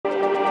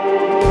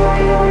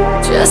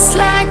Just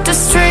like the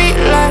street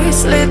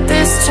lights lit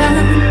this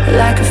town,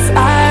 like a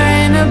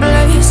fire in a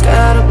blaze,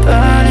 gotta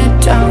burn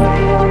it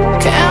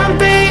down. Can't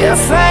be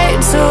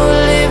afraid to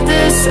leave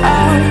this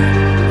out.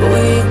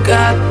 We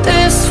got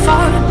this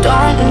far,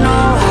 don't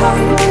know how.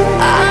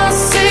 I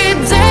see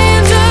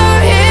danger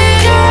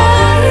in your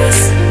eyes.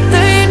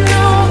 They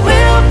know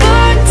we'll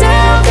burn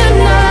down the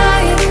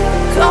night.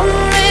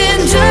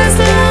 Coming just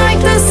like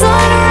the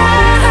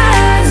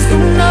sunrise. You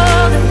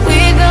know that we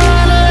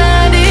gonna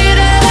light it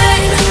up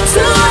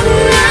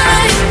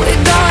tonight. We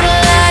gonna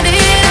light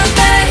it up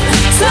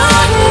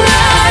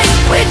tonight.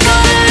 We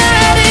gonna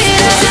light it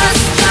up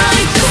just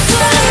like the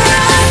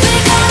sunrise. We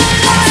gonna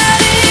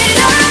light it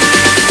up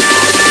now.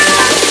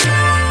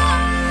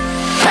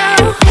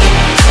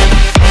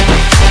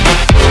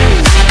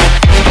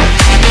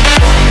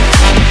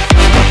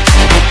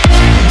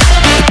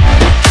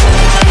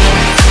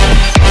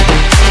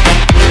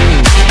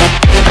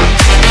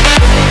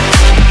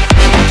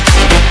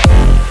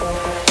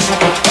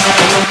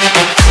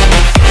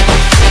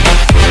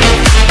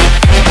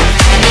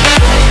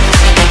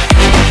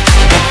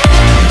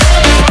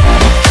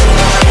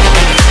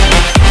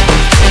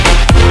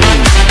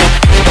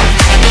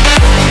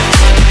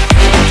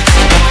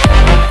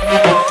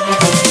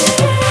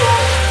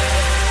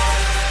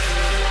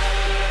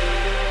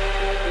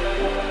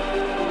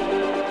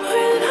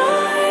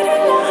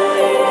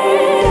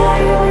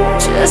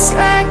 Just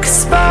like a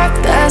spark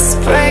that's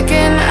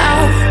breaking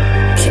out.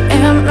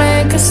 Can't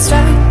make a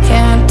stop,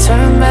 can't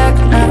turn back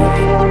now.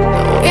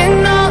 We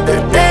know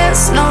that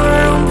there's no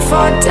room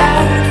for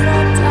doubt.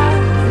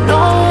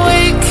 No,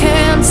 we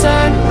can't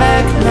turn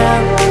back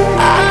now.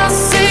 I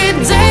see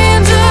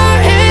danger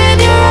in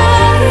your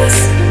eyes.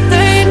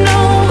 They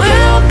know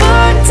we'll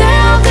burn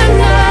down the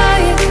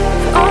night.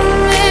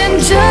 Coming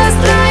just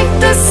like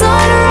the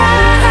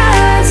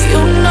sunrise.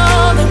 You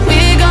know that we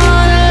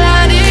gonna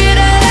light it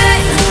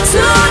up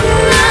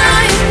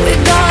tonight. We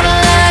gonna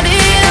light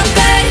it up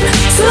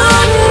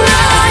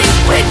tonight.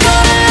 We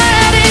gonna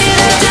light it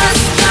up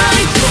just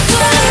like the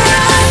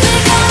sunrise. We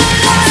gonna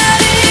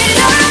light it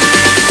up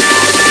now.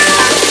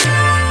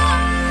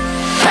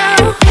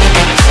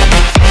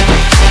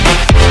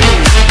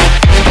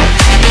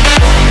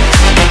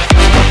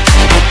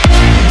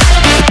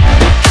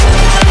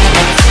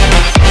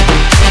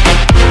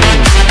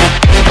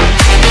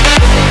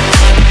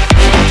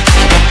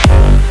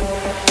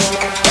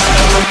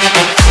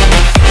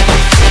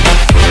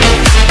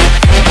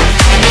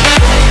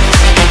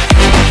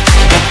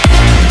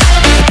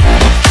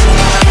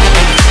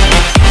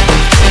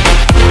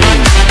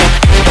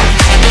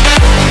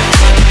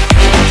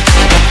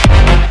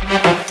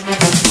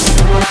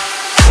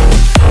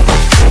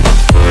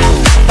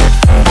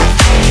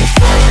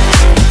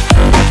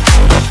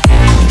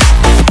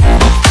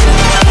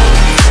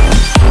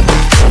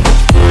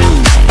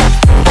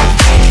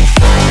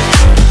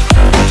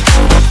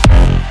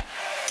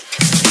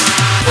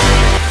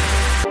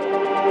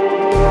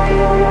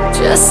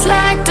 Just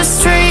like the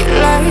street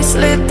lights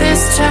lit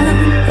this town,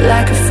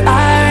 like a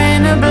fire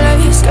in a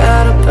blaze,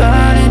 gotta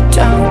burn it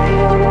down.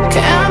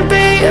 Can't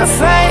be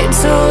afraid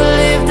to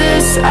leave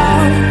this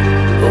out.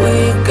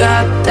 We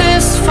got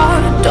this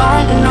far,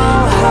 don't know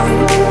how.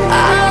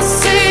 I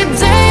see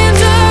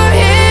danger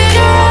in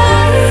your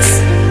eyes.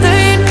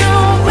 They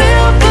know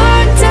we'll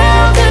burn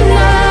down the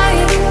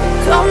night.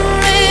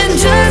 Coming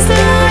just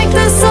like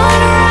the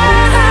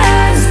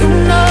sunrise. You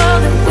know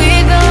that we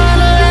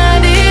gonna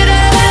light it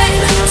up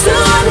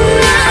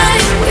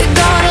tonight. We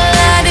gonna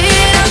light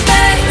it up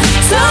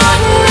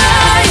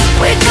tonight.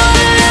 We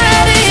gonna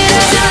light it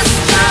up just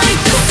like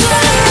the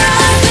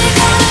sunrise. We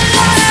gonna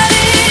light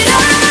it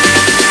up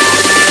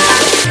now.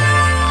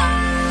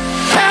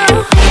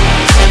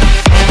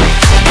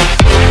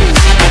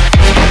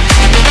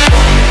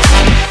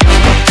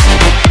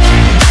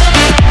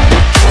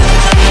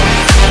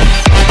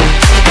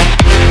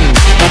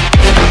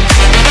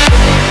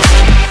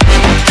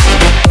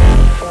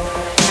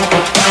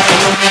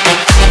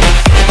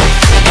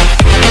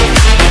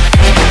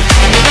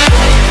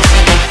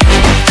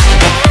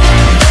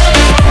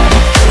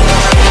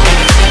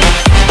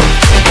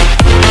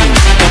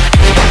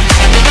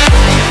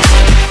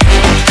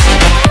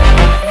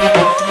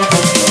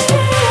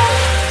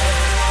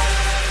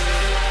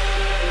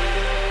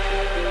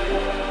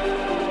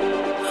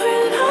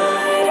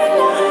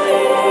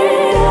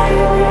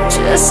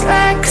 Just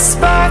like a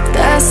spark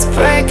that's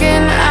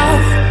breaking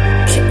out.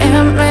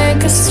 Can't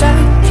make a stop,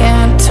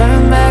 can't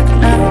turn back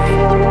now.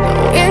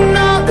 We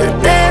know that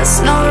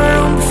there's no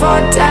room for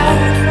doubt.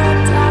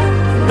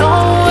 No,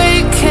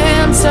 we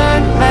can't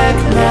turn back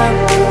now.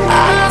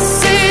 I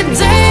see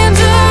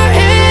danger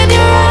in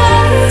your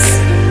eyes.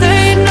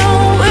 They know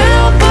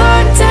we'll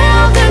burn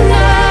down the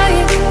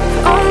night.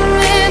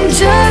 Coming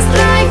just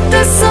like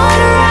the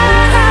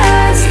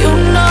sunrise. You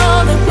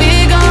know that we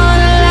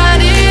gonna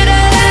light it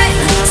up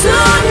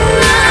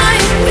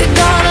tonight. We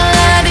gonna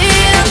light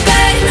it up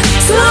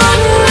tonight.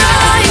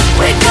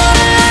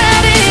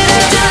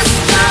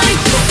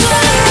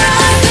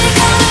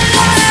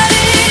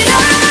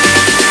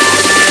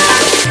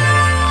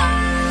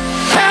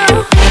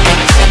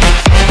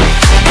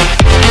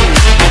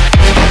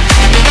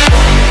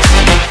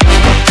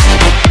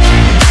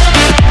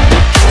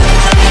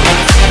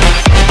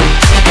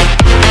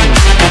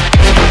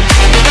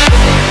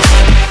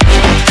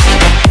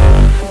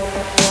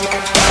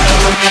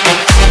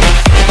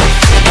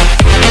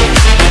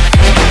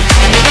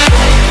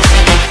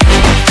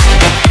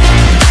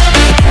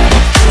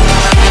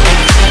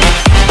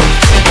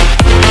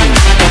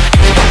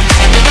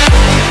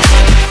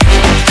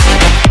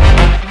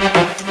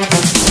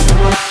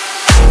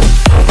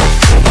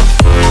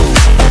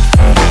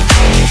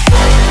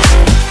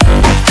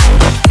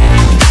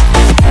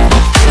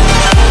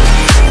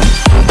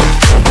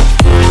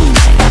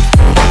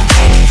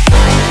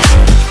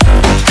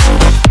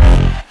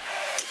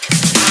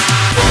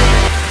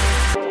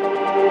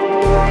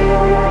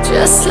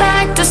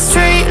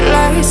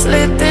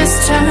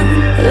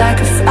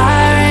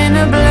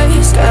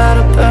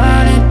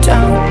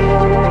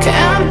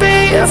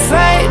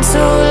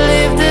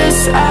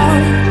 us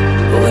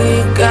out.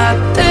 We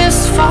got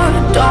this far,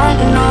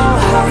 don't know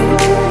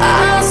how.